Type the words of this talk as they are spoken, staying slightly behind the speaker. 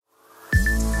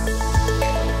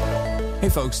Hey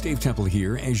folks, Dave Temple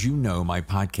here. As you know, my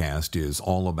podcast is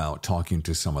all about talking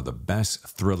to some of the best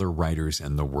thriller writers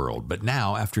in the world. But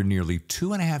now, after nearly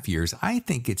 2.5 years, I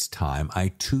think it's time I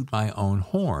toot my own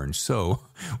horn. So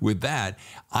with that,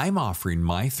 I'm offering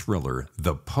my thriller,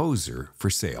 The Poser, for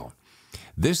sale.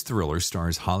 This thriller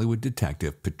stars Hollywood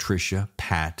detective Patricia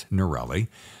Pat Norelli,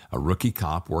 a rookie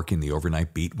cop working the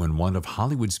overnight beat when one of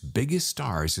Hollywood's biggest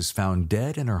stars is found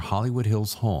dead in her Hollywood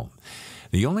Hills home.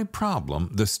 The only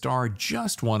problem, the star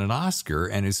just won an Oscar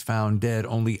and is found dead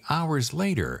only hours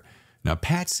later. Now,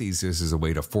 Pat sees this as a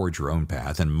way to forge her own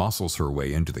path and muscles her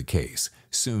way into the case.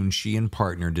 Soon, she and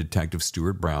partner Detective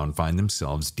Stuart Brown find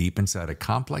themselves deep inside a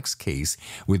complex case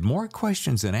with more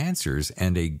questions than answers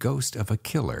and a ghost of a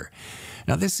killer.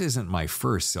 Now, this isn't my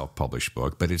first self-published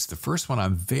book, but it's the first one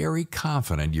I'm very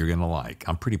confident you're going to like.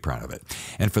 I'm pretty proud of it.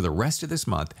 And for the rest of this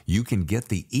month, you can get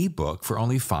the ebook for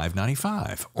only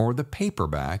 $5.95 or the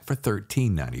paperback for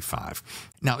 $13.95.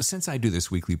 Now, since I do this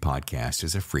weekly podcast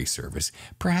as a free service,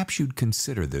 perhaps you'd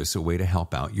consider this a way to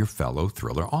help out your fellow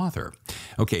thriller author.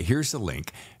 Okay, here's the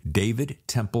link,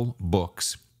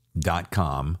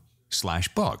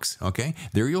 davidtemplebooks.com/books. Okay,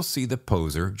 there you'll see The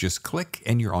Poser. Just click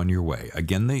and you're on your way.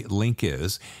 Again, the link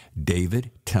is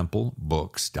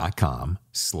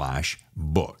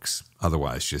davidtemplebooks.com/books.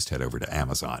 Otherwise, just head over to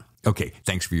Amazon. Okay,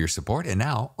 thanks for your support. And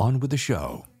now on with the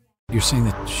show. You're saying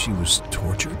that she was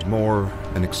tortured? More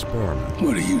an experiment.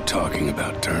 What are you talking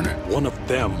about, Turner? One of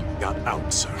them got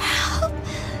out, sir. Help.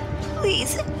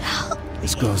 Please, help.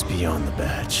 This goes beyond the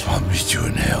badge. I'll meet you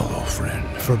in hell, old friend.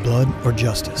 For Blood or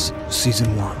Justice,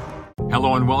 Season 1.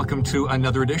 Hello and welcome to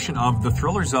another edition of The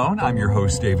Thriller Zone. I'm your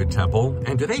host, David Temple,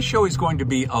 and today's show is going to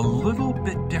be a little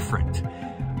bit different.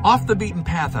 Off the beaten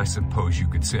path, I suppose you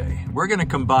could say. We're going to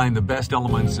combine the best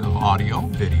elements of audio,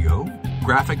 video,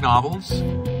 graphic novels,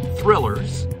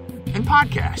 thrillers, and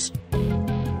podcasts.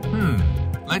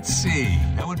 Let's see.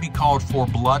 That would be called For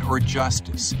Blood or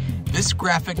Justice. This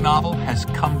graphic novel has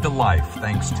come to life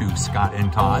thanks to Scott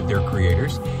and Todd, their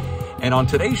creators. And on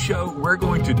today's show, we're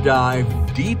going to dive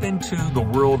deep into the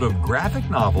world of graphic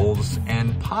novels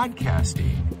and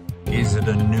podcasting. Is it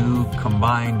a new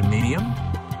combined medium?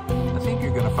 I think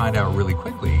you're going to find out really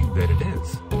quickly that it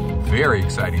is. Very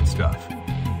exciting stuff.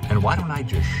 And why don't I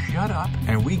just shut up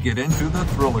and we get into the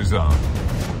Thriller Zone?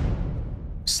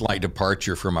 Slight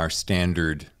departure from our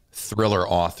standard thriller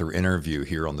author interview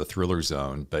here on the Thriller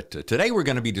Zone. But today we're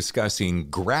going to be discussing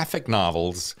graphic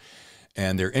novels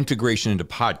and their integration into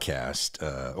podcast,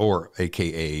 or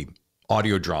AKA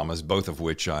audio dramas, both of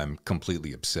which I'm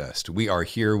completely obsessed. We are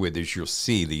here with, as you'll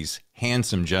see, these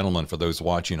handsome gentlemen, for those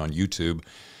watching on YouTube,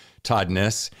 Todd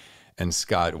Kniss and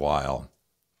Scott Weil.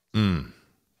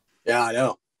 Yeah, I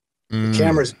know.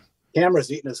 The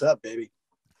camera's eating us up, baby.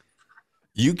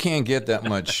 You can't get that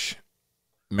much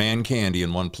man candy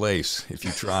in one place if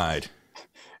you tried.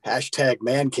 Hashtag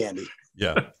man candy.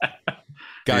 Yeah.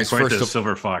 Guys, you're quite first the of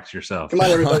silver fox yourself. Come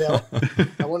on, everybody.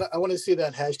 I want to see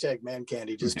that hashtag man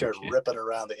candy just start ripping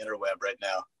around the interweb right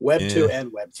now. Web 2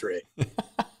 and Web 3.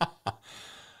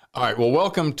 All right. Well,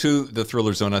 welcome to the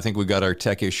Thriller Zone. I think we got our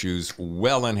tech issues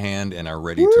well in hand and are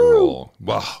ready to roll.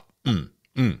 Wow.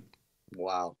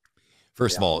 Wow.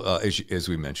 First of all, as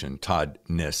we mentioned, Todd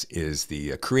Kniss is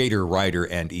the creator, writer,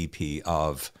 and EP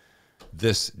of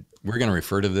this. We're going to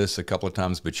refer to this a couple of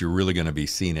times, but you're really going to be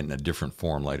seeing it in a different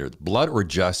form later. Blood or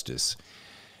Justice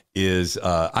is,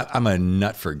 I'm a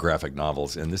nut for graphic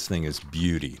novels, and this thing is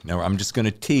beauty. Now, I'm just going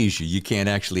to tease you. You can't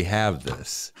actually have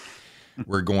this.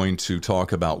 We're going to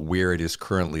talk about where it is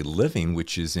currently living,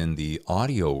 which is in the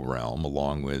audio realm,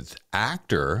 along with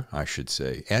actor, I should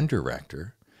say, and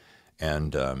director,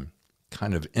 and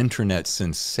kind of internet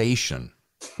sensation,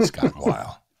 Scott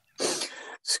Weil.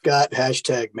 Scott,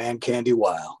 hashtag man candy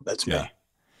Weil. That's me.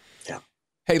 Yeah.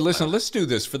 Hey, listen, let's do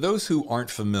this. For those who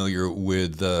aren't familiar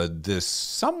with this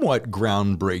somewhat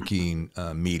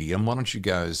groundbreaking medium, why don't you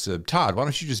guys, Todd, why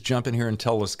don't you just jump in here and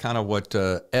tell us kind of what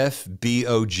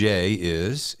FBOJ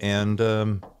is and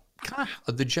kind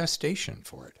of the gestation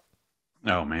for it.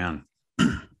 Oh, man.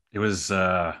 It was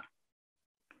about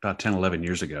 10, 11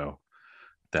 years ago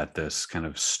that this kind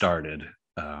of started.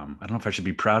 I don't know if I should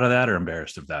be proud of that or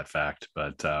embarrassed of that fact,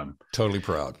 but totally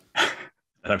proud that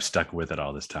I've stuck with it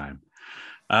all this time.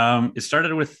 It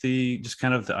started with the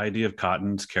idea of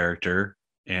Cotton's character,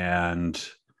 and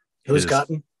who's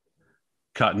Cotton?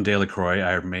 Cotton De la Croix,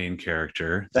 our main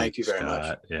character. Thank you very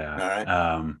much. Yeah. All right.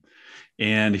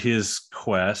 And his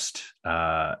quest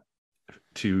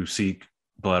to seek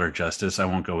blood or justice. I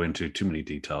won't go into too many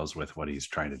details with what he's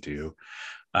trying to do.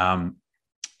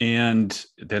 And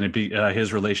then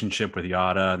his relationship with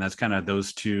Yada, and that's kind of,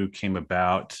 those two came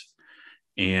about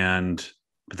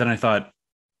But then I thought,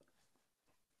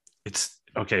 it's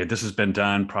okay, this has been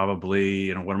done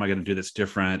probably, what am I going to do that's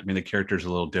different? I mean, the character's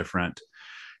a little different.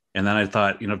 And then I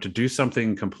thought, to do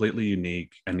something completely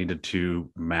unique, I needed to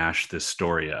mash this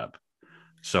story up.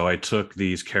 So I took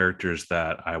these characters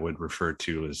that I would refer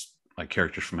to as like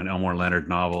characters from an Elmore Leonard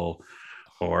novel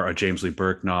or a James Lee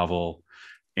Burke novel,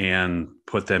 and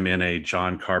put them in a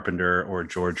John Carpenter or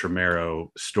George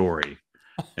Romero story.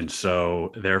 And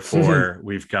so therefore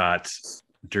we've got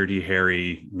Dirty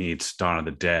Harry meets Dawn of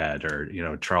the Dead,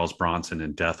 or, Charles Bronson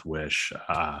in Death Wish,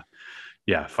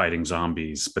 fighting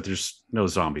zombies, but there's no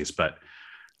zombies, but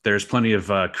there's plenty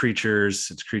of creatures.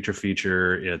 It's creature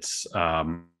feature. It's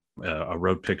a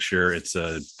road picture. It's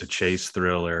a chase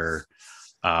thriller.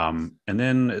 And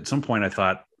then at some point I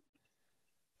thought,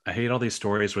 I hate all these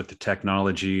stories with the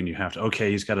technology and you have to,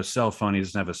 okay, he's got a cell phone. He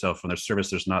doesn't have a cell phone. There's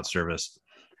service. There's not service.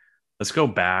 Let's go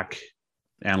back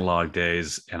analog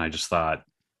days. And I just thought,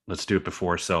 let's do it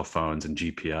before cell phones and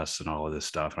GPS and all of this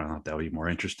stuff. And I thought that would be more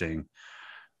interesting,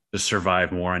 to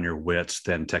survive more on your wits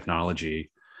than technology.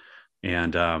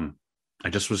 And I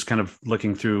just was kind of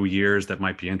looking through years that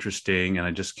might be interesting. And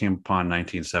I just came upon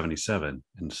 1977.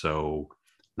 And so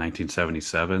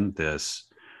 1977, this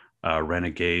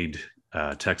renegade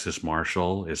Texas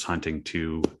Marshal is hunting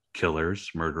two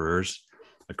murderers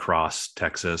across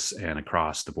Texas and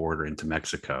across the border into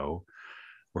Mexico,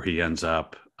 where he ends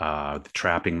up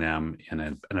trapping them in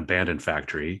an abandoned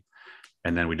factory.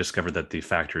 And then we discovered that the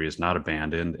factory is not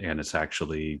abandoned, and it's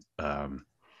actually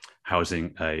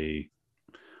housing a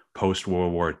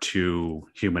post-World War II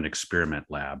human experiment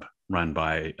lab run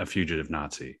by a fugitive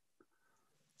Nazi.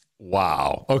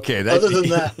 Wow. Okay. Other than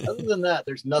that,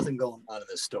 there's nothing going on in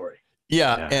this story.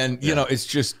 Yeah. And, it's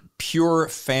just pure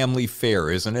family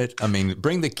fare, isn't it? I mean,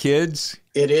 bring the kids.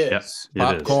 It is.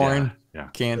 Popcorn,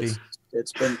 candy.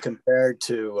 It's been compared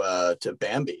to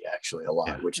Bambi, actually, a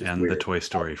lot, which is and weird. The Toy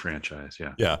Story franchise.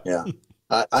 Yeah.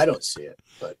 I don't see it,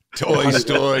 but Toy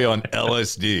Story on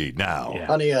LSD now. Yeah.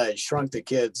 Honey, I Shrunk the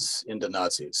Kids into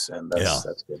Nazis, and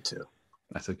that's good too.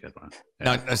 That's a good one.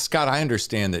 Yeah. Now, Scott, I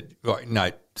understand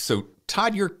that. So,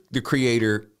 Todd, you're the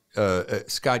creator.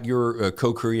 Scott, you're a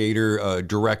co-creator,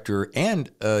 director,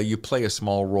 and you play a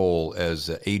small role as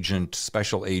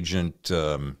special agent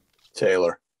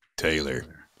Taylor.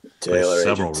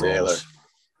 Several roles.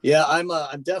 Yeah, I'm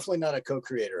definitely not a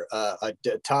co-creator.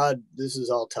 Todd, this is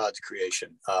all Todd's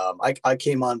creation. I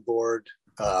came on board.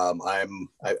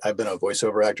 I've been a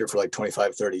voiceover actor for like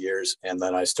 25, 30 years. And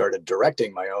then I started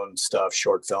directing my own stuff,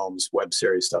 short films, web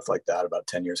series, stuff like that about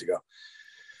 10 years ago.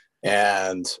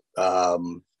 And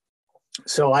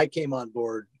so I came on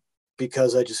board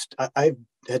because I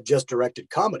had just directed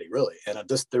comedy, really. And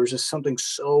there was just something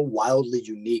so wildly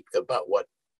unique about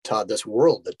this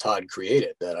world that Todd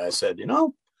created, that I said,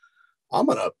 I'm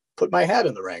going to put my hat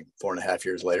in the ring. 4.5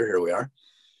 years later, here we are.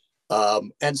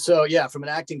 And so, from an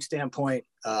acting standpoint,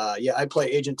 I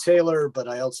play Agent Taylor, but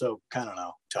I also kind of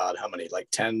know, Todd, how many, like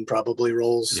 10 probably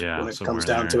roles when it comes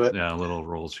down to it. Yeah, little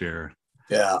roles here.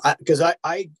 Yeah, because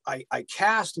I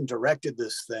cast and directed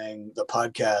this thing, the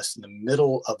podcast, in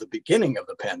the beginning of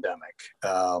the pandemic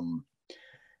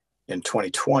in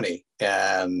 2020.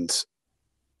 And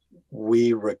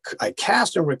I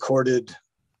cast and recorded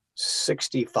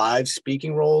 65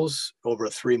 speaking roles over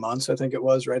 3 months, I think it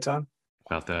was, right, Tom?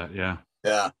 About that, yeah.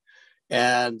 Yeah.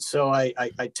 And so I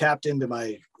tapped into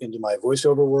my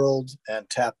voiceover world and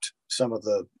tapped some of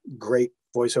the great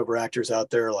voiceover actors out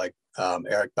there, like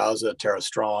Eric Bauza, Tara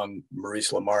Strong,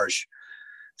 Maurice LaMarche,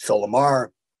 Phil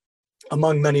Lamar,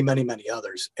 among many, many, many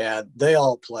others. And they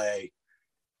all play,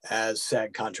 as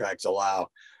SAG contracts allow,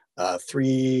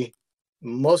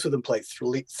 most of them play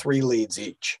three leads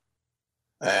each.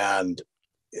 And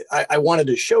I wanted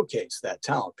to showcase that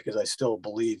talent, because I still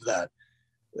believe that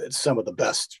some of the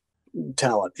best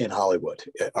talent in Hollywood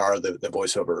are the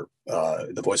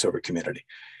voiceover community.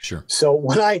 Sure. So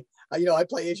when I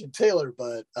play Agent Taylor,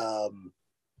 but I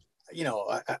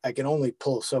can only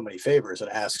pull so many favors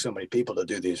and ask so many people to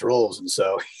do these roles. And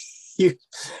so you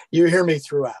hear me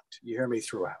throughout.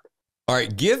 All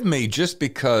right. Give me, just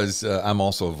because I'm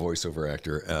also a voiceover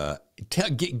actor,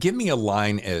 give me a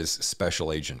line as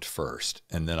special agent first,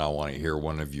 and then I want to hear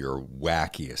one of your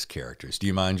wackiest characters. Do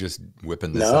you mind just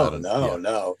whipping this out?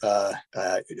 No.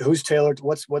 Who's Taylor?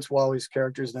 What's Wally's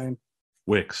character's name?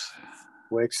 Wicks.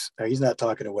 He's not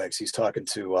talking to Wicks. He's talking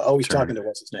to, talking to,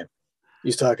 what's his name?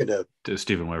 He's talking to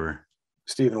Steven Weber.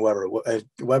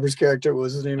 Weber's character, what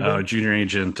was his name? Oh, Junior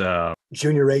Agent.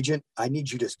 Junior Agent, I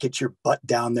need you to get your butt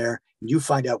down there and you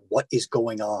find out what is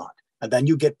going on. And then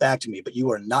you get back to me, but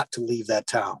you are not to leave that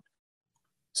town.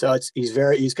 So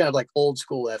he's kind of like old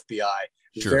school FBI.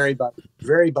 He's Sure. very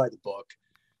by the book.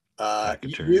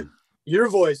 Your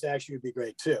voice actually would be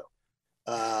great too.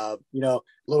 A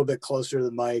little bit closer to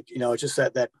the mic. It's just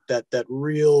that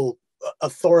real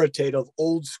authoritative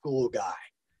old school guy.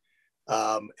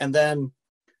 And then,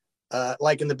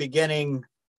 like in the beginning,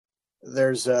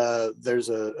 there's a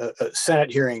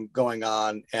Senate hearing going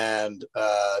on, and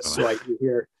so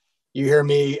you hear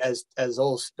me as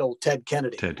old Ted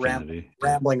Kennedy,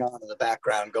 rambling on in the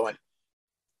background, going,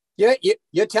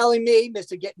 You're telling me,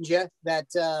 Mr. Gettinger, that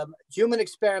human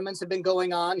experiments have been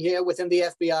going on here within the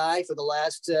FBI for the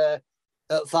last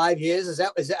 5 years? Is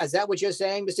that what you're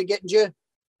saying, Mr. Gettinger?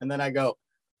 And then I go,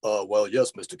 well,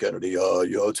 yes, Mr. Kennedy.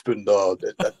 It's been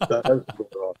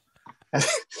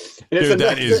Dude,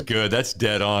 that is good. That's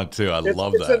dead on too. I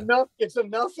love that. It's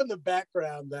enough in the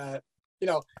background that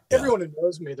everyone who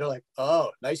knows me, they're like, oh,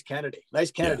 nice Kennedy,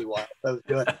 Weil. That was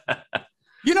good.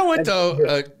 You know what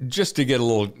though? Just to get a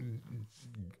little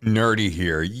nerdy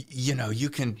here, you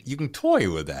can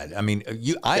toy with that. I mean,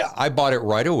 I bought it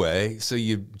right away. So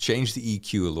you change the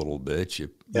EQ a little bit. You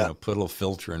put a little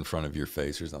filter in front of your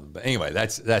face or something. But anyway,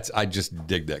 that's I just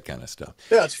dig that kind of stuff.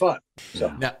 Yeah, it's fun.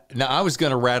 So. Now I was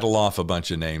going to rattle off a bunch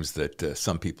of names that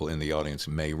some people in the audience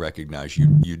may recognize.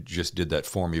 You just did that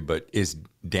for me. But is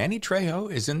Danny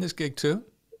Trejo is in this gig too?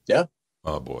 Yeah.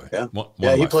 Oh boy. Yeah. One of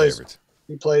my favorites.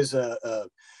 He plays a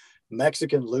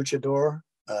Mexican luchador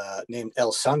named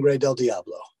El Sangre del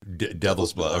Diablo.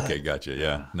 Devil's Blood. Okay, gotcha.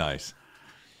 Yeah, nice.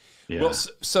 Yeah. Well,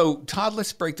 so Todd,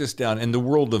 let's break this down. In the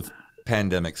world of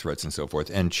pandemic threats and so forth,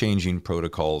 and changing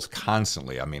protocols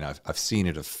constantly, I mean, I've seen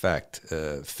it affect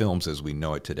films as we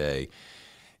know it today.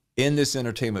 In this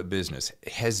entertainment business,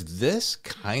 has this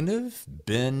kind of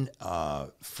been,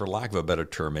 for lack of a better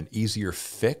term, an easier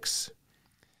fix?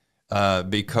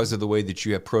 Because of the way that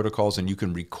you have protocols and you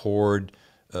can record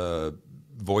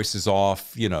voices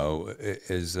off,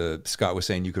 as Scott was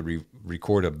saying, you could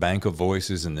record a bank of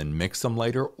voices and then mix them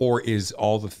later, or is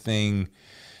all the thing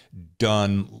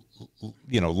done,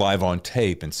 live on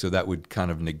tape? And so that would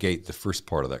kind of negate the first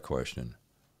part of that question.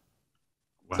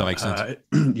 Does that make sense?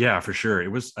 Yeah, for sure. It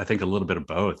was, I think, a little bit of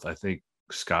both. I think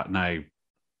Scott and I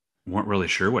weren't really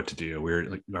sure what to do. We were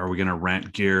like, are we going to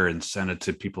rent gear and send it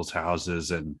to people's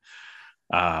houses? And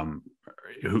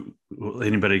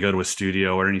anybody go to a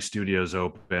studio or any studios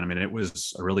open? I mean, it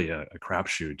was really a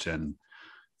crapshoot. And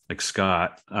like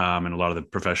Scott and a lot of the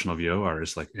professional VO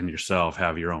artists, like and yourself,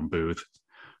 have your own booth,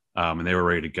 and they were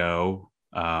ready to go.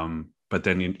 But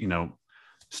then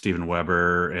Steven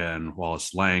Weber and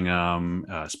Wallace Langham,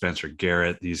 Spencer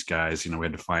Garrett, these guys, we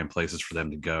had to find places for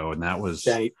them to go, and that was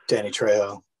Danny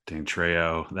Trejo.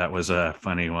 That was a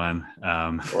funny one.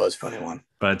 It was a funny one.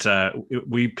 But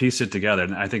we pieced it together,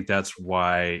 and I think that's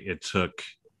why it took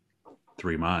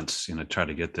 3 months, to try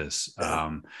to get this.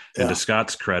 And to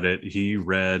Scott's credit, he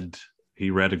read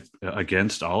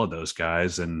against all of those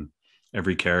guys and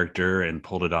every character and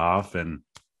pulled it off and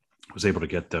was able to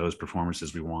get those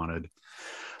performances we wanted.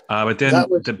 But then,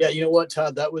 you know what,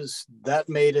 Todd? That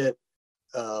made it.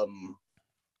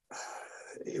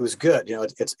 It was good.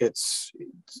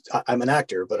 I'm an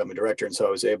actor, but I'm a director. And so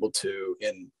I was able to,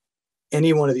 in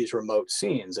any one of these remote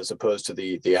scenes, as opposed to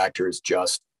the actors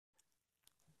just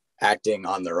acting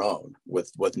on their own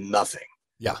with nothing.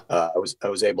 Yeah. I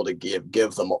was able to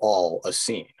give them all a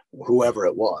scene, whoever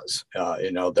it was,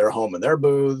 they're home in their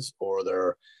booths, or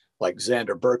they're like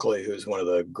Xander Berkeley, who's one of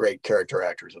the great character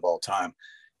actors of all time.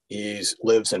 He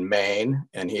lives in Maine,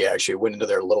 and he actually went into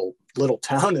their little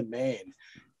town in Maine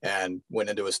and went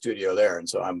into a studio there. And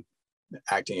so I'm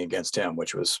acting against him,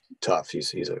 which was tough.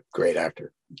 He's a great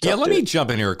actor. Yeah, let me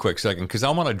jump in here a quick second, because I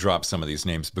want to drop some of these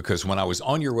names, because when I was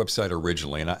on your website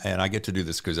originally, and I get to do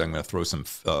this because I'm going to throw some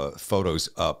photos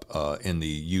up in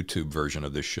the YouTube version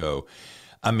of this show.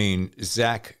 I mean,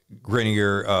 Zach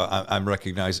Grenier, I'm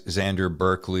recognized, Xander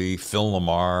Berkeley, Phil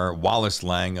Lamar, Wallace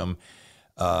Langham,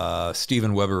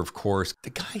 Steven Weber, of course. The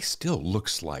guy still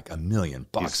looks like $1 million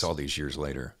all these years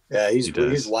later. Yeah,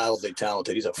 he's wildly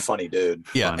talented. He's a funny dude.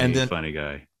 Yeah, and then funny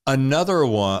guy.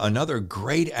 Another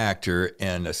great actor,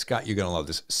 and Scott, you're gonna love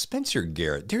this, Spencer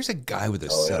Garrett. There's a guy with a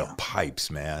set of pipes,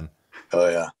 man. Oh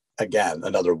yeah, again,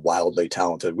 another wildly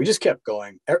talented. We just kept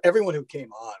going. Everyone who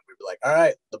came on, we'd be like, all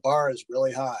right, the bar is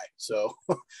really high, so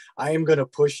I am gonna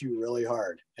push you really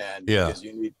hard, and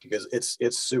because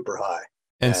it's super high.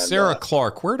 And Sarah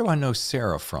Clark, where do I know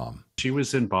Sarah from? She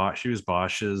was in Bosch. She was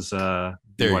Bosch's love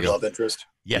interest.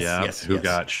 Yes, who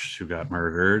got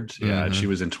murdered. Mm-hmm. Yeah, she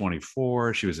was in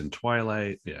 24. She was in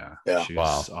Twilight. Yeah. She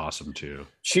was awesome too.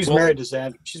 She's married to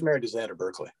Xander. She's married to Xander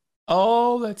Berkeley.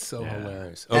 Oh, that's so Yeah.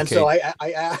 hilarious. And Okay. so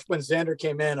I asked when Xander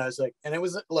came in, I was like, and it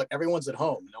was, look, everyone's at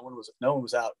home. No one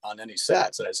was out on any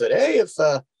sets. And I said, hey,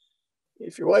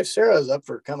 if your wife Sarah is up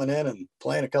for coming in and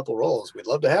playing a couple roles, we'd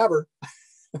love to have her.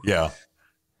 Yeah.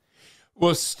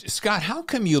 Well, Scott, how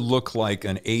come you look like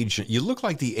an agent? You look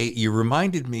like you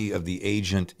reminded me of the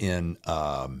agent in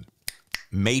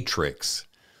Matrix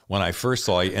when I first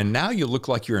saw you, and now you look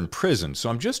like you're in prison. So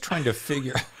I'm just trying to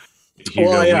figure.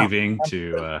 Hugo Well, yeah. Weaving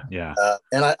to yeah.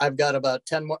 And I've got about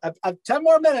 10 more. I've 10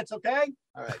 more minutes. Okay.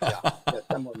 All right. Yeah.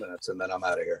 10 more minutes, and then I'm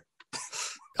out of here.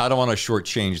 I don't want to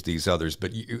shortchange these others,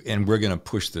 but and we're going to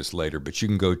push this later, but you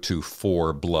can go to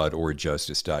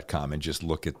forbloodorjustice.com and just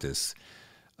look at this.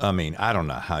 I mean, I don't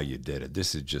know how you did it.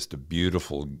 This is just a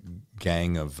beautiful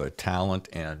gang of talent.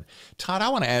 And Todd, I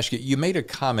want to ask you, you made a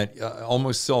comment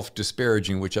almost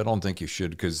self-disparaging, which I don't think you should,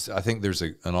 because I think there's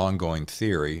an ongoing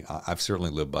theory. I've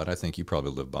certainly lived by it. I think you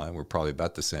probably lived by it. We're probably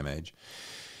about the same age.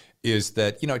 Is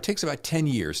that, it takes about 10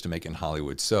 years to make it in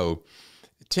Hollywood. So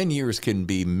 10 years can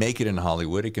be make it in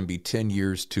Hollywood. It can be 10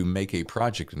 years to make a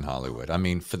project in Hollywood. I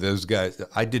mean, for those guys,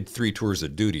 I did 3 tours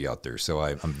of duty out there, so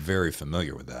I'm very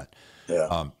familiar with that.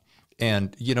 Yeah.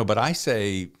 And, but I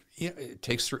say, it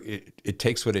takes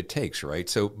what it takes, right?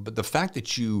 So, but the fact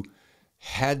that you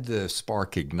had the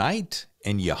spark ignite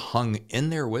and you hung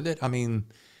in there with it, I mean,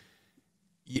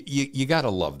 you got to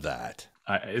love that.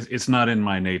 It's not in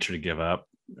my nature to give up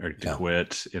or to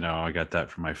quit. I got that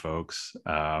from my folks.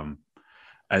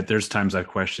 There's times I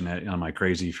question it. Am I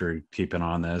crazy for keeping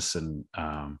on this? And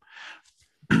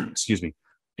excuse me.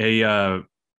 I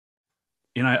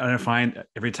find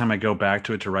every time I go back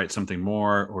to it to write something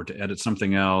more or to edit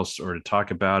something else or to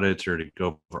talk about it or to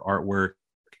go over artwork,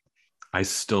 I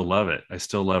still love it. I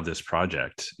still love this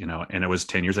project, and it was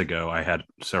 10 years ago. I had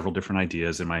several different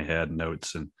ideas in my head,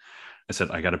 notes, and I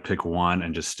said, I got to pick one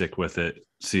and just stick with it,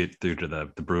 see it through to the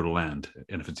brutal end.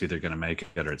 And if it's either going to make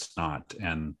it or it's not.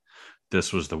 And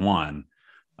this was the one.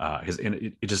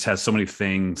 It just has so many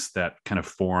things that kind of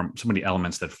form, so many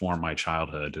elements that form my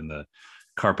childhood and the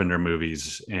Carpenter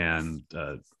movies and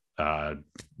De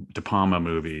Palma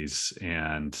movies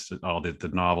and all the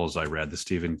novels I read, the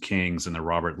Stephen Kings and the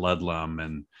Robert Ludlum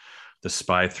and the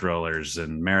spy thrillers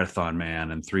and Marathon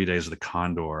Man and 3 Days of the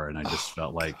Condor. And I just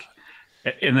felt like,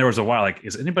 and there was a while like,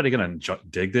 is anybody going to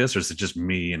dig this, or is it just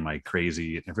me and my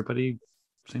crazy? Everybody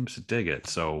seems to dig it.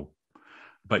 So,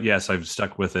 but yes, I've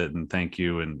stuck with it, and thank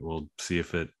you. And we'll see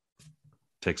if it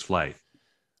takes flight.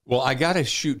 Well, I got to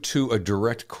shoot to a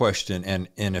direct question, and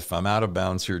if I'm out of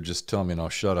bounds here, just tell me and I'll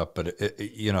shut up. But,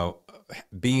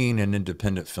 being an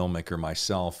independent filmmaker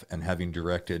myself and having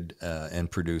directed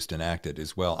and produced and acted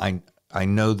as well, I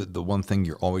know that the one thing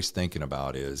you're always thinking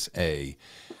about is,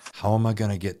 how am I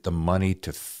going to get the money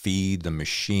to feed the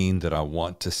machine that I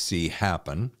want to see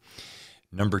happen?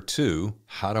 Number 2,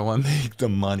 how do I make the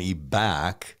money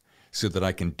back so that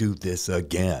I can do this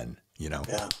again? Yeah,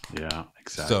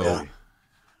 exactly. So,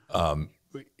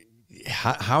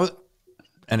 how,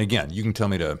 and again, you can tell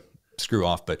me to screw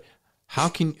off, but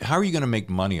how are you going to make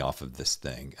money off of this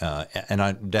thing?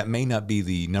 That may not be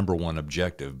the number one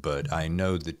objective, but I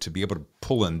know that to be able to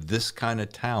pull in this kind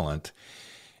of talent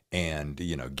and,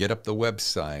 get up the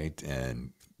website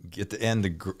and get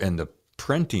the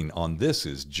printing on this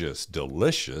is just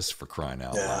delicious, for crying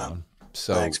out loud.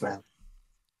 So thanks, man.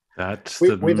 That's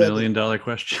the $1 million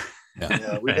question.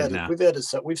 Yeah,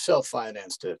 we've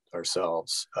self-financed it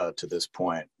ourselves to this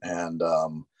point, and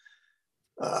the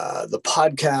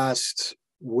podcast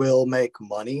will make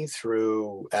money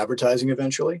through advertising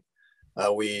eventually.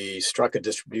 We struck a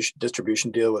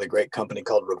distribution deal with a great company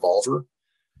called Revolver,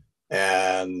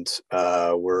 and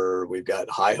we've got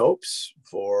high hopes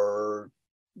for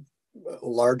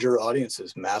larger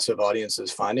audiences, massive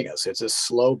audiences finding us. It's a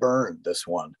slow burn, this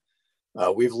one.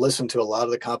 We've listened to a lot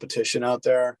of the competition out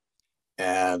there.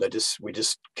 And we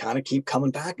just kind of keep coming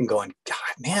back and going, God,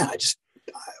 man,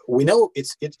 we know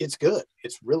it's good.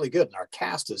 It's really good. And our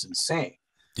cast is insane.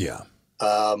 Yeah.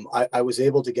 I was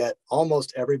able to get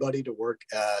almost everybody to work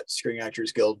at Screen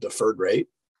Actors Guild deferred rate,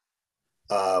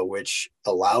 which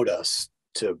allowed us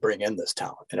to bring in this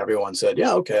talent. And everyone said,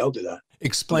 yeah, okay, I'll do that.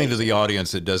 Explain to the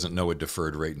audience that doesn't know what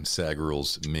deferred rate and SAG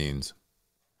rules means.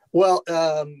 Well,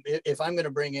 if I'm going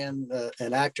to bring in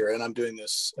an actor and I'm doing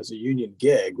this as a union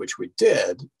gig, which we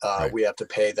did, right, we have to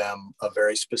pay them a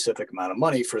very specific amount of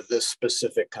money for this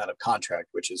specific kind of contract,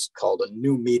 which is called a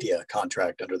new media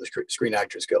contract under the Screen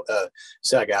Actors Guild,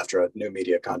 SAG-AFTRA new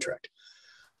media contract.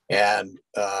 And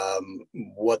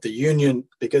what the union,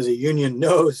 because the union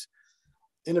knows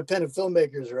independent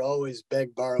filmmakers are always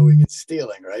borrowing and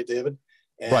stealing, right, David?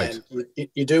 And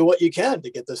you do what you can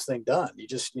to get this thing done. You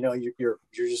just, you're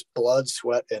just blood,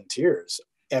 sweat, and tears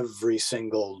every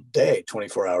single day,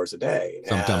 24 hours a day.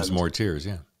 Sometimes more tears.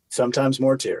 Yeah. Sometimes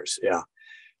more tears. Yeah.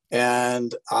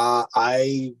 And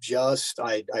I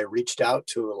reached out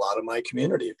to a lot of my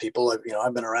community of people.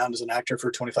 I've been around as an actor for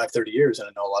 25, 30 years, and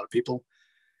I know a lot of people,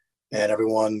 and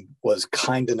everyone was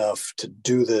kind enough to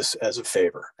do this as a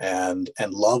favor and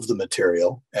love the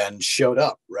material and showed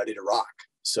up ready to rock.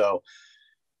 So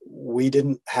we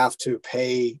didn't have to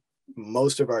pay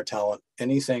most of our talent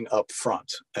anything up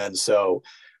front. And so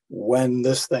when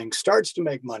this thing starts to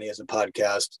make money as a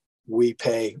podcast, we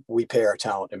pay our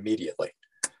talent immediately.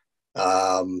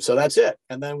 So that's it.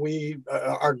 And then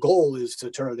our goal is to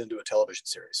turn it into a television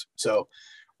series. So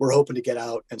we're hoping to get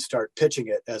out and start pitching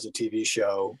it as a TV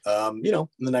show, in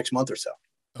the next month or so.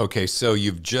 Okay, so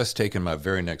you've just taken my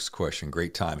very next question.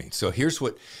 Great timing. So here's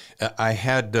what I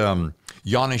had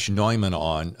Janusz Neumann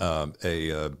on,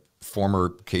 a former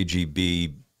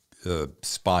KGB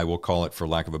spy, we'll call it for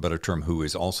lack of a better term, who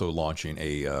is also launching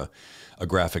a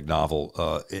graphic novel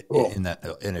Cool.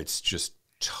 and it's just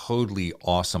totally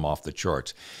awesome, off the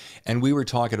charts. And we were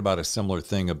talking about a similar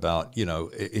thing about,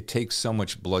 it takes so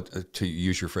much blood, to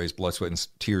use your phrase, blood, sweat, and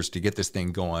tears to get this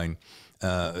thing going.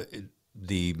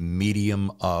 The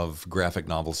medium of graphic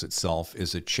novels itself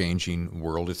is a changing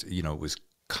world. It's, it was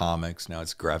comics, now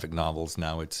it's graphic novels,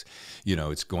 now it's,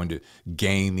 it's going to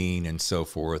gaming and so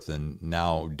forth. And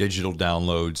now digital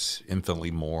downloads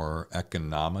infinitely more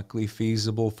economically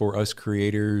feasible for us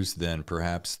creators than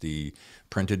perhaps the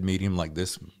printed medium like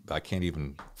this. I can't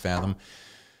even fathom.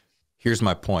 Here's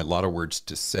my point, a lot of words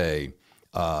to say.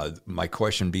 My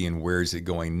question being, where is it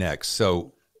going next?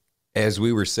 So as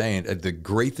we were saying, the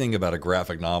great thing about a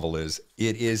graphic novel is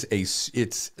it's a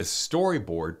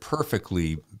storyboard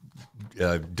perfectly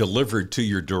delivered to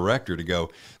your director to go,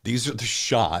 these are the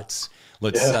shots,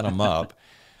 let's set them up.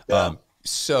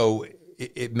 So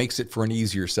it makes it for an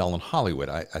easier sell in Hollywood.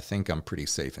 I think I'm pretty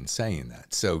safe in saying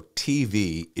that. So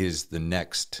TV is the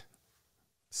next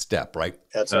step, right?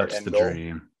 That's the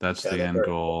dream. That's the end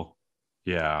goal.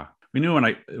 Yeah. We knew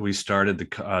when we started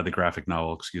the graphic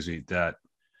novel, that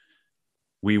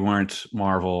we weren't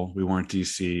Marvel, we weren't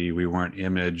DC, we weren't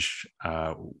Image,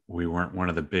 we weren't one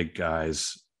of the big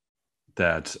guys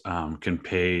that can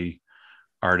pay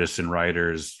artists and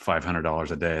writers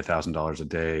 $500 a day, $1,000 a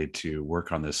day to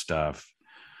work on this stuff.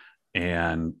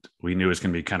 And we knew it was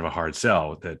going to be kind of a hard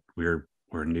sell, that we're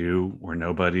new, we're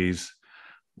nobodies.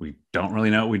 We don't really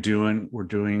know what we're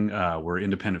doing. We're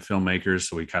independent filmmakers,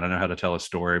 so we kind of know how to tell a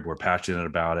story, but we're passionate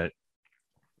about it.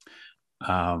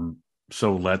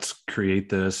 So let's create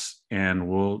this and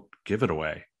we'll give it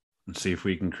away and see if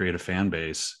we can create a fan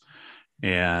base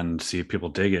and see if people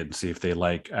dig it and see if they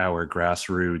like our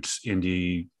grassroots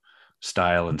indie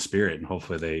style and spirit. And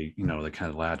hopefully they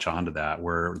kind of latch onto that.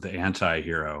 We're the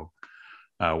anti-hero.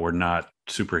 We're not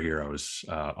superheroes,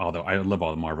 although I love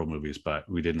all the Marvel movies, but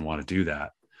we didn't want to do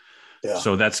that. Yeah.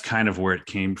 So that's kind of where it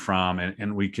came from.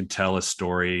 And we could tell a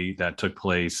story that took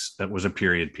place, that was a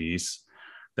period piece,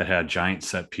 that had giant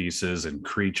set pieces and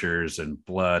creatures and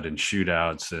blood and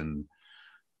shootouts and,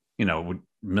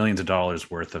 millions of dollars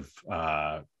worth of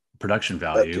production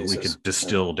value. We could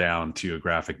distill down to a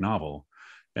graphic novel.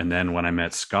 And then when I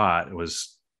met Scott, it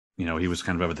was, he was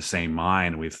kind of of the same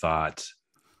mind. We thought,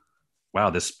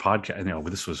 wow, this podcast,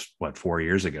 this was 4.5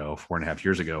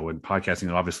 years ago, when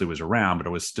podcasting obviously was around, but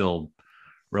it was still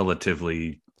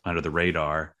relatively under the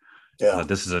radar. Yeah.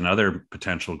 This is another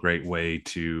potential great way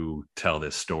to tell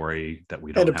this story that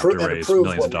we don't have to raise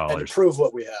millions of dollars. And to prove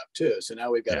what we have too. So now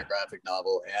we've got Yeah. a graphic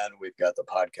novel and we've got the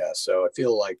podcast. So I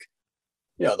feel like,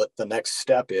 the next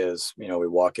step is, we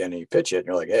walk in and you pitch it and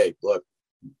you're like, hey, look,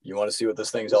 you want to see what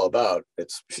this thing's all about?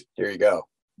 It's here you go.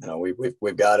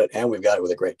 We've got it, and we've got it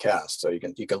with a great cast. So you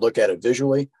can look at it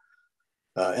visually.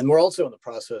 And we're also in the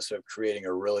process of creating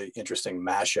a really interesting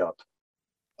mashup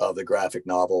of the graphic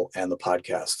novel and the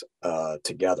podcast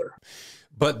together.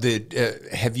 But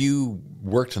have you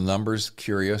worked numbers?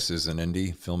 Curious, as an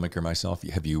indie filmmaker myself,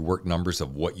 have you worked numbers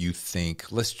of what you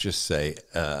think, let's just say,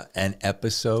 an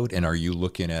episode? And are you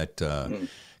looking at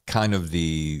kind of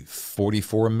the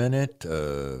 44-minute,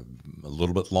 a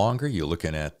little bit longer? You're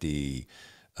looking at the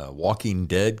Walking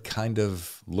Dead kind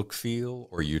of look feel?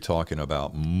 Or are you talking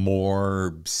about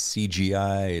more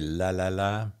CGI,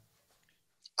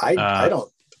 I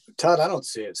don't, Todd, I don't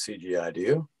see it CGI, do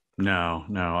you? No,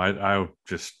 I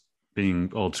just,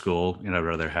 being old school, I'd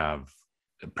rather have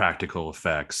practical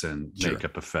effects and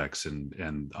makeup effects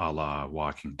and a la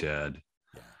Walking Dead.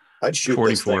 I'd shoot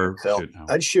 44.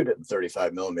 I'd shoot it in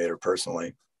 35 millimeter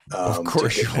personally. Of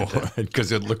course you would,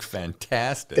 because it looked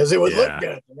fantastic. Because it would look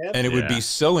good, man. And it would be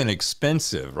so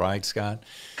inexpensive, right, Scott?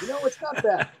 It's not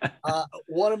bad.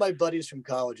 One of my buddies from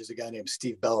college is a guy named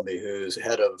Steve Bellamy, who's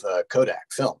head of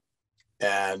Kodak Film.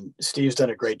 And Steve's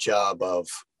done a great job of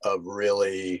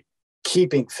really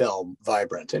keeping film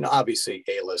vibrant. And obviously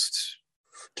A-list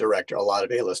director, a lot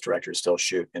of A-list directors still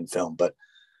shoot in film. But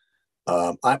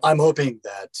I'm hoping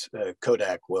that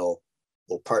Kodak will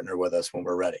partner with us when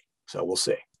we're ready. So we'll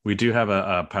see. We do have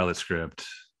a pilot script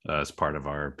as part of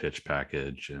our pitch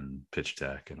package and pitch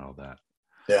deck and all that.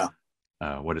 Yeah.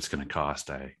 What it's going to cost,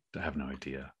 I have no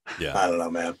idea. Yeah. I don't know,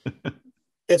 man.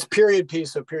 It's period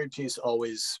piece. So period piece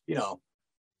always,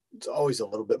 it's always a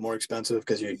little bit more expensive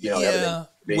because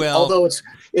everything. Although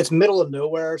it's middle of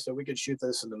nowhere, so we could shoot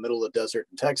this in the middle of the desert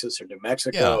in Texas or New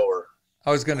Mexico or.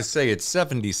 I was going to say it's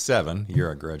 77,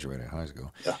 year I graduated high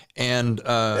school. Yeah. And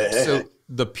so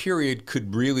the period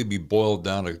could really be boiled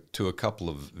down to a couple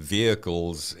of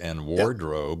vehicles and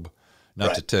wardrobe,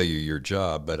 not to tell you your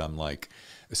job, but I'm like,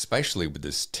 especially with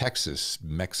this Texas,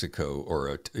 Mexico,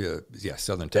 or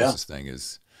Southern Texas thing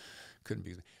couldn't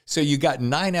be. So you got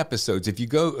 9 episodes. If you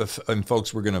go, and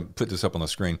folks, we're going to put this up on the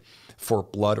screen,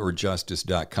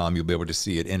 forbloodorjustice.com. You'll be able to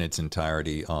see it in its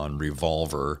entirety on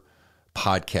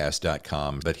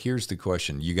revolverpodcast.com. But here's the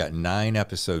question. You got 9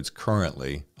 episodes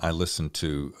currently. I listened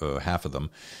to half of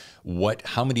them.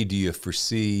 How many do you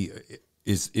foresee?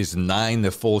 Is 9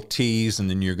 the full tease, and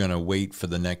then you're going to wait for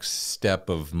the next step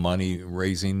of money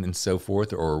raising and so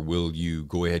forth? Or will you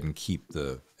go ahead and keep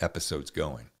the episodes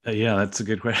going? Yeah, that's a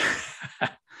good question.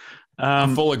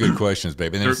 I'm full of good questions,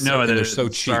 baby. And they're so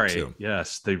cheap too.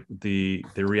 Yes, the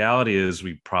reality is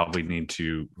we probably need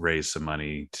to raise some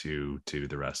money to do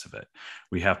the rest of it.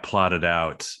 We have plotted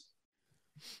out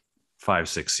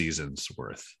 5-6 seasons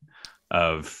worth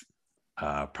of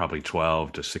probably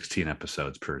 12 to 16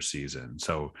 episodes per season.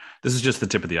 So this is just the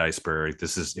tip of the iceberg.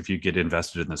 This is, if you get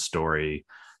invested in the story,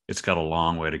 it's got a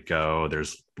long way to go.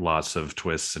 There's lots of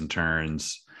twists and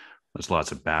turns. There's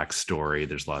lots of backstory.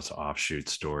 There's lots of offshoot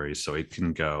stories. So it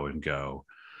can go and go.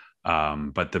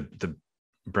 But the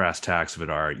brass tacks of it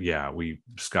are,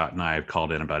 Scott and I have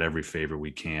called in about every favor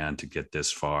we can to get this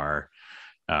far,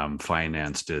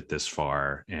 financed it this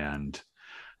far. And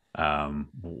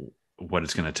what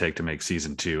it's going to take to make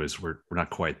season 2 is we're not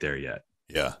quite there yet.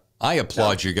 Yeah. I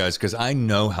applaud you guys because I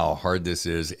know how hard this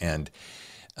is. And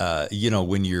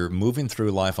when you're moving through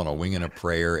life on a wing and a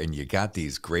prayer and you got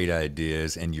these great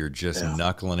ideas and you're just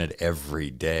knuckling it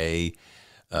every day,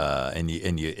 and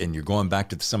you're going back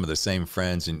to some of the same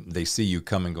friends and they see you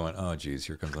coming going, oh geez,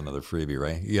 here comes another freebie,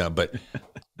 right? Yeah. But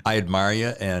I admire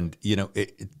you, and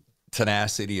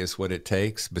tenacity is what it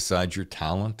takes besides your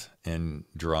talent and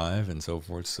drive and so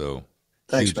forth. So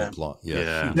thanks, man.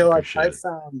 I've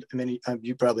found,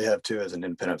 you probably have too as an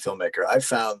independent filmmaker, I've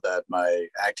found that my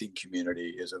acting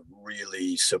community is a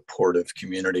really supportive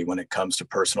community when it comes to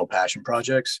personal passion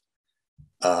projects,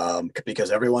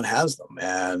 because everyone has them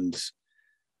and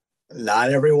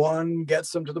not everyone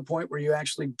gets them to the point where you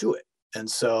actually do it. And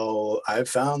so I've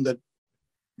found that,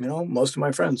 most of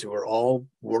my friends who are all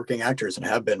working actors and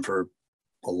have been for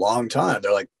a long time,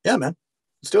 they're like, yeah, man,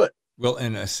 let's do it. Well,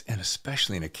 and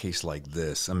especially in a case like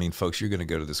this, folks, you're going to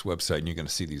go to this website and you're going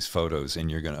to see these photos and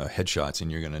you're going to headshots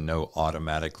and you're going to know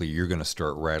automatically, you're going to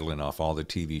start rattling off all the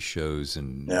TV shows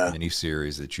and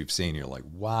miniseries that you've seen. You're like,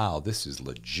 wow, this is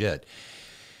legit.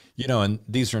 And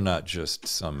these are not just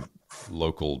some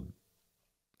local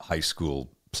high school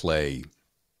play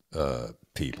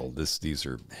people. These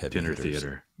are heavy dinner hitters.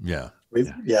 Theater. Yeah.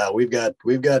 We've got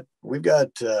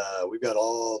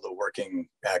all the working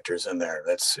actors in there.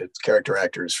 It's character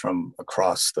actors from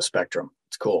across the spectrum.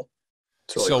 It's cool.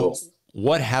 It's really cool.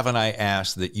 What haven't I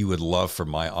asked that you would love for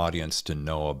my audience to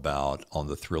know about on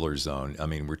the Thriller Zone?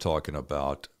 We're talking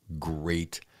about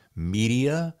great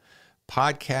media,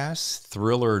 podcasts,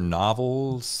 thriller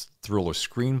novels, thriller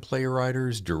screenplay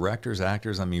writers, directors,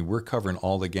 actors. We're covering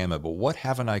all the gamut, but what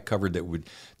haven't I covered that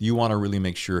you want to really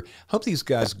make sure? Hope these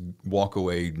guys walk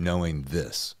away knowing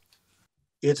this.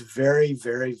 It's very,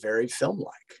 very, very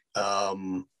film-like.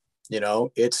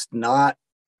 It's not,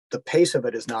 the pace of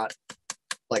it is not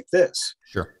like this.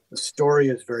 Sure. The story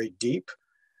is very deep.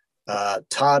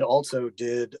 Todd also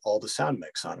did all the sound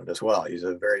mix on it as well. He's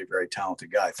a very, very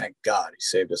talented guy. Thank God. He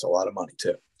saved us a lot of money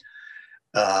too.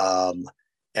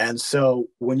 And so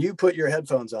when you put your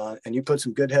headphones on and you put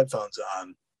some good headphones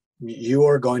on, you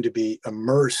are going to be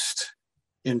immersed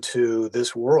into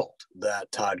this world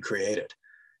that Todd created.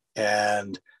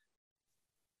 And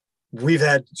we've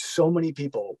had so many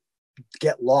people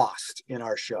get lost in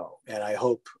our show. And I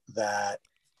hope that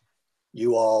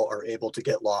you all are able to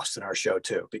get lost in our show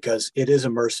too, because it is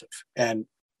immersive. And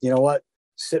you know what?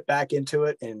 Sit back into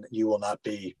it and you will not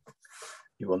be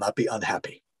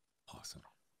unhappy. Awesome.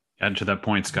 And to that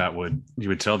point, Scott, you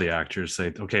would tell the actors,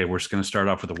 say, okay, we're just going to start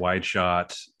off with a wide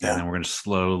shot, and then we're going to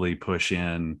slowly push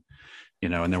in,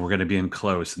 and then we're going to be in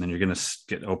close, and then you're going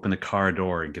to open the car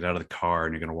door and get out of the car,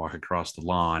 and you're going to walk across the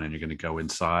lawn, and you're going to go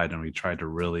inside. And we tried to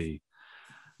really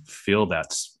feel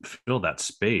that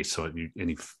space. So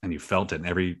you felt it. And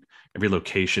every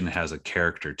location has a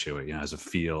character to it, has a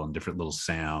feel and different little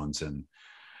sounds. And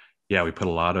yeah, we put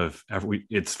a lot of effort.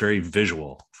 It's very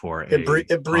visual for a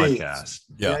podcast.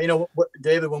 Yeah. What,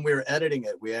 David, when we were editing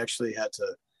it, we actually had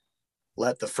to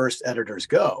let the first editors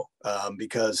go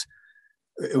because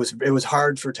it was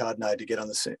hard for Todd and I to get on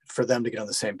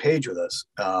the same page with us.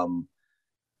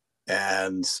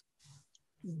 And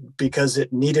because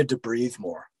it needed to breathe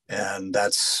more. And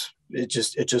it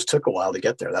just took a while to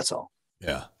get there. That's all.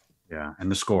 Yeah. Yeah. And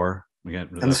the score,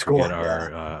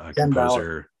 our Ken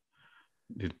composer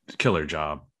did a killer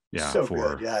job. Yeah. So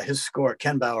good. Yeah. His score,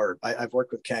 Ken Bauer, I've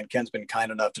worked with Ken. Ken's been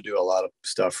kind enough to do a lot of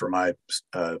stuff for my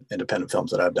independent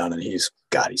films that I've done. And he's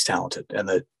talented.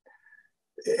 And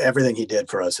everything he did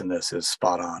for us in this is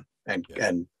spot on and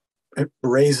it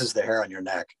raises the hair on your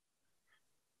neck.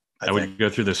 I would go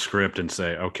through the script and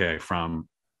say, okay, from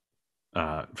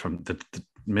the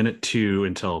minute 2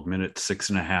 until minute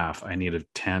 6.5, I need a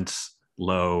tense,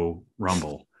 low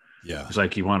rumble. Yeah. It's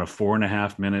like, you want a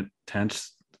 4.5 minute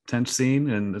tense scene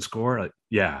in the score? Like,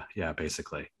 yeah,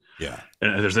 basically. Yeah.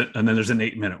 And then there's an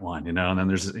 8-minute one, and then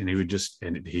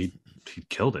he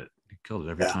killed it. He killed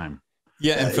it every time.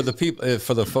 Yeah, and for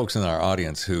the folks in our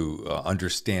audience who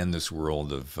understand this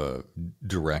world of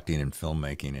directing and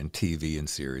filmmaking and TV and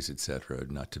series, etc.,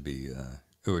 not to be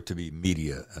to be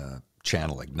media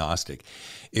channel agnostic,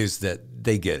 is that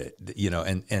they get it,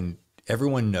 and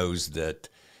everyone knows that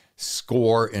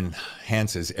score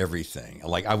enhances everything.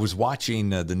 Like, I was watching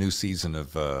the new season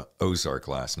of Ozark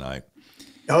last night.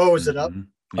 Oh, is it up?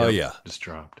 Oh yeah, just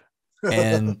dropped.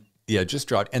 And yeah, just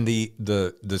dropped. And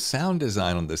the sound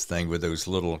design on this thing with those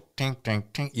little ting, ting,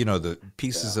 ting, the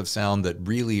pieces of sound that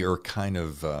really are kind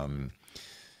of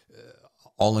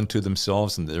all into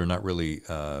themselves, and they're not really,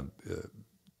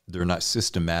 they're not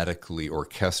systematically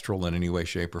orchestral in any way,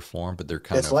 shape, or form, but they're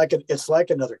it's like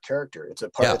another character. It's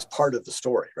it's part of the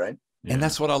story, right? Yeah. And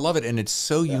that's what I love it. And it's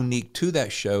so unique to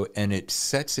that show, and it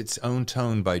sets its own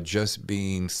tone by just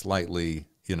being slightly,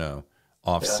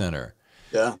 off center.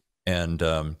 Yeah. And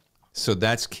so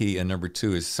that's key. And number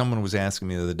 2 is, someone was asking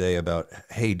me the other day about,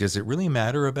 hey, does it really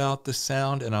matter about the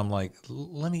sound? And I'm like,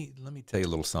 let me tell you a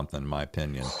little something, in my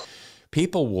opinion.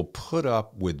 People will put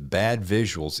up with bad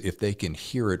visuals if they can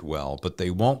hear it well, but they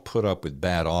won't put up with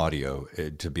bad audio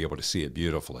to be able to see it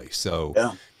beautifully. So,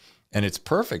 and it's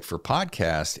perfect for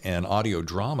podcast and audio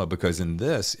drama, because in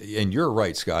this, and you're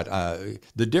right, Scott,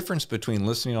 the difference between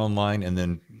listening online and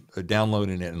then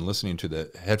downloading it and listening to the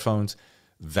headphones,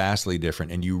 vastly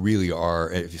different. And you really are,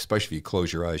 especially if you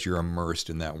close your eyes, you're immersed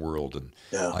in that world. And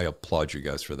I applaud you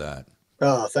guys for that.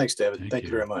 Oh, thanks, David. Thank you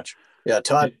very much. Yeah,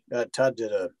 Todd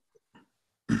did a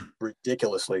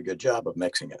ridiculously good job of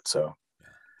mixing it. So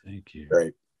thank you.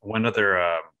 Great. One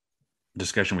other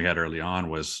discussion we had early on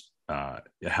was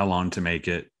how long to make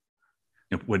it.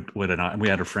 We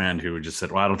had a friend who just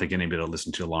said, well, I don't think anybody will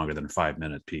listen to a longer than a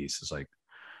 5-minute piece. It's like,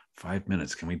 5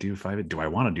 minutes. Can we do 5? Do I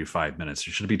want to do 5 minutes?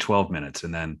 Or should it be 12 minutes?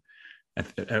 And then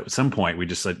at some point we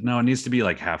just said, no, it needs to be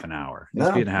like half an hour. It needs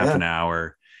to be half an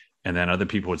hour. And then other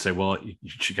people would say, well,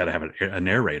 you got to have a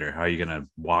narrator. How are you going to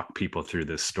walk people through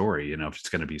this story? If it's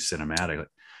going to be cinematic. Like,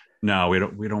 no, we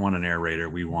don't want a narrator.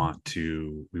 We want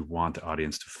the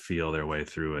audience to feel their way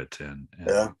through it. And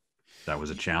that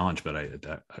was a challenge, but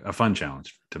a fun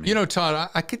challenge to me. Todd,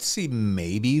 I could see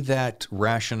maybe that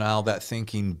rationale, that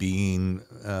thinking being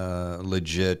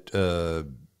legit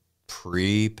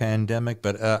pre-pandemic,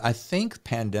 but I think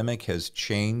pandemic has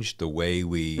changed the way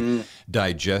we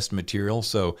digest material.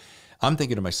 So I'm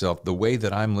thinking to myself, the way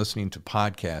that I'm listening to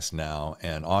podcasts now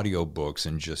and audiobooks,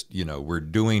 and just, we're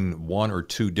doing 1 or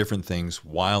 2 different things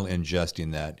while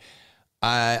ingesting that.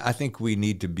 I think we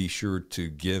need to be sure to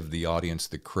give the audience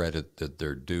the credit that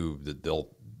they're due,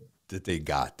 that they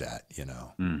got that,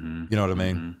 Mm-hmm. You know what I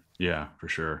mean? Mm-hmm. Yeah, for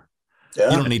sure. Yeah.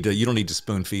 You don't need to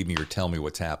spoon feed me or tell me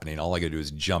what's happening. All I got to do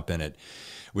is jump in it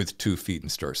with 2 feet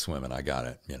and start swimming. I got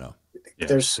it, Yeah.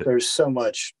 There's so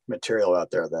much material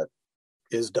out there that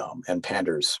is dumb and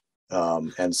panders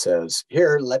and says,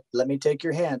 here, let me take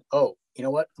your hand. Oh, you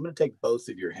know what? I'm going to take both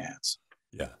of your hands.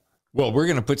 Yeah. Well, we're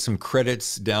going to put some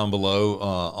credits down below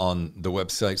on the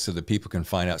website so that people can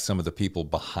find out some of the people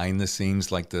behind the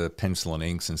scenes, like the pencil and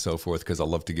inks and so forth, because I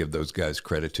love to give those guys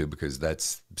credit too, because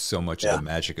that's so much of the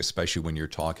magic, especially when you're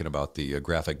talking about the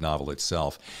graphic novel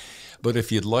itself. But if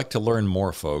you'd like to learn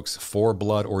more, folks,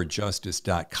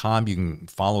 forbloodorjustice.com. You can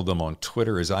follow them on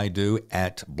Twitter, as I do,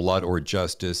 at Blood or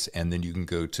Justice, and then you can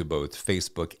go to both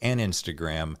Facebook and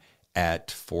Instagram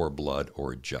at For Blood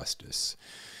or Justice.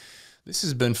 This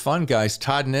has been fun, guys.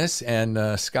 Todd Kniss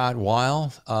and Scott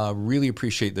Weil, really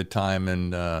appreciate the time. And,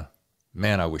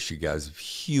 man, I wish you guys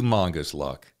humongous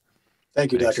luck.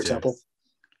 Thank you, Thanks, Dr. Dave. Temple.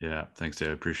 Yeah, thanks,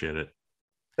 Dave. Appreciate it.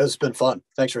 It's been fun.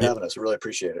 Thanks for having us. I really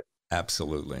appreciate it.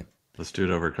 Absolutely. Let's do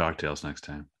it over cocktails next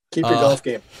time. Keep your golf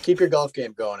game. Keep your golf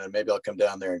game going, and maybe I'll come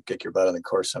down there and kick your butt on the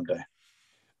course someday.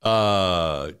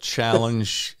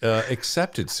 Challenge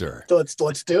accepted, sir. Let's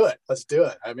do it. Let's do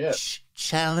it. I'm in.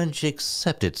 Challenge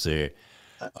accepted, sir.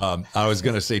 I was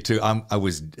going to say too.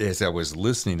 As I was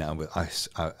listening, I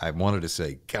wanted to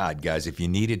say, God, guys, if you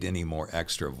needed any more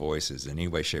extra voices in any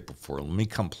way, shape, or form, let me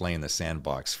come play in the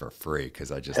sandbox for free,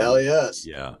 because I just yes,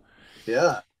 yeah.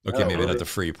 Okay, maybe really. not the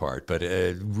free part, but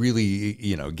really,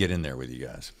 get in there with you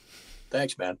guys.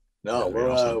 Thanks, man. No, We're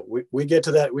awesome. we get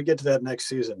to that. We get to that next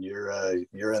season. You're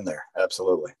in there.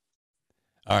 Absolutely.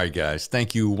 All right, guys.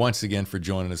 Thank you once again for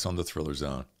joining us on the Thriller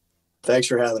Zone. Thanks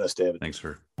for having us, David. Thanks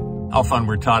for. How fun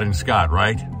were Todd and Scott,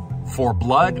 right?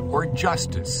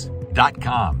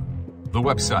 forbloodorjustice.com, the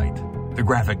website, the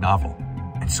graphic novel,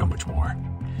 and so much more.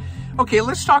 Okay,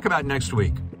 let's talk about next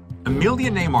week. Amelia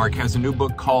Neymark has a new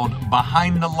book called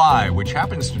Behind the Lie, which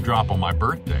happens to drop on my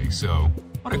birthday, so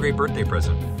what a great birthday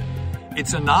present.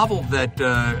 It's a novel that,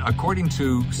 according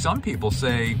to some people,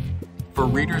 say, for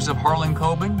readers of Harlan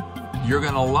Coben, you're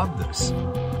going to love this.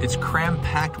 It's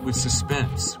cram-packed with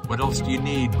suspense. What else do you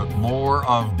need but more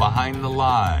of Behind the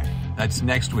Lie? That's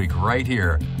next week right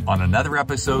here on another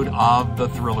episode of The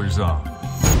Thriller Zone.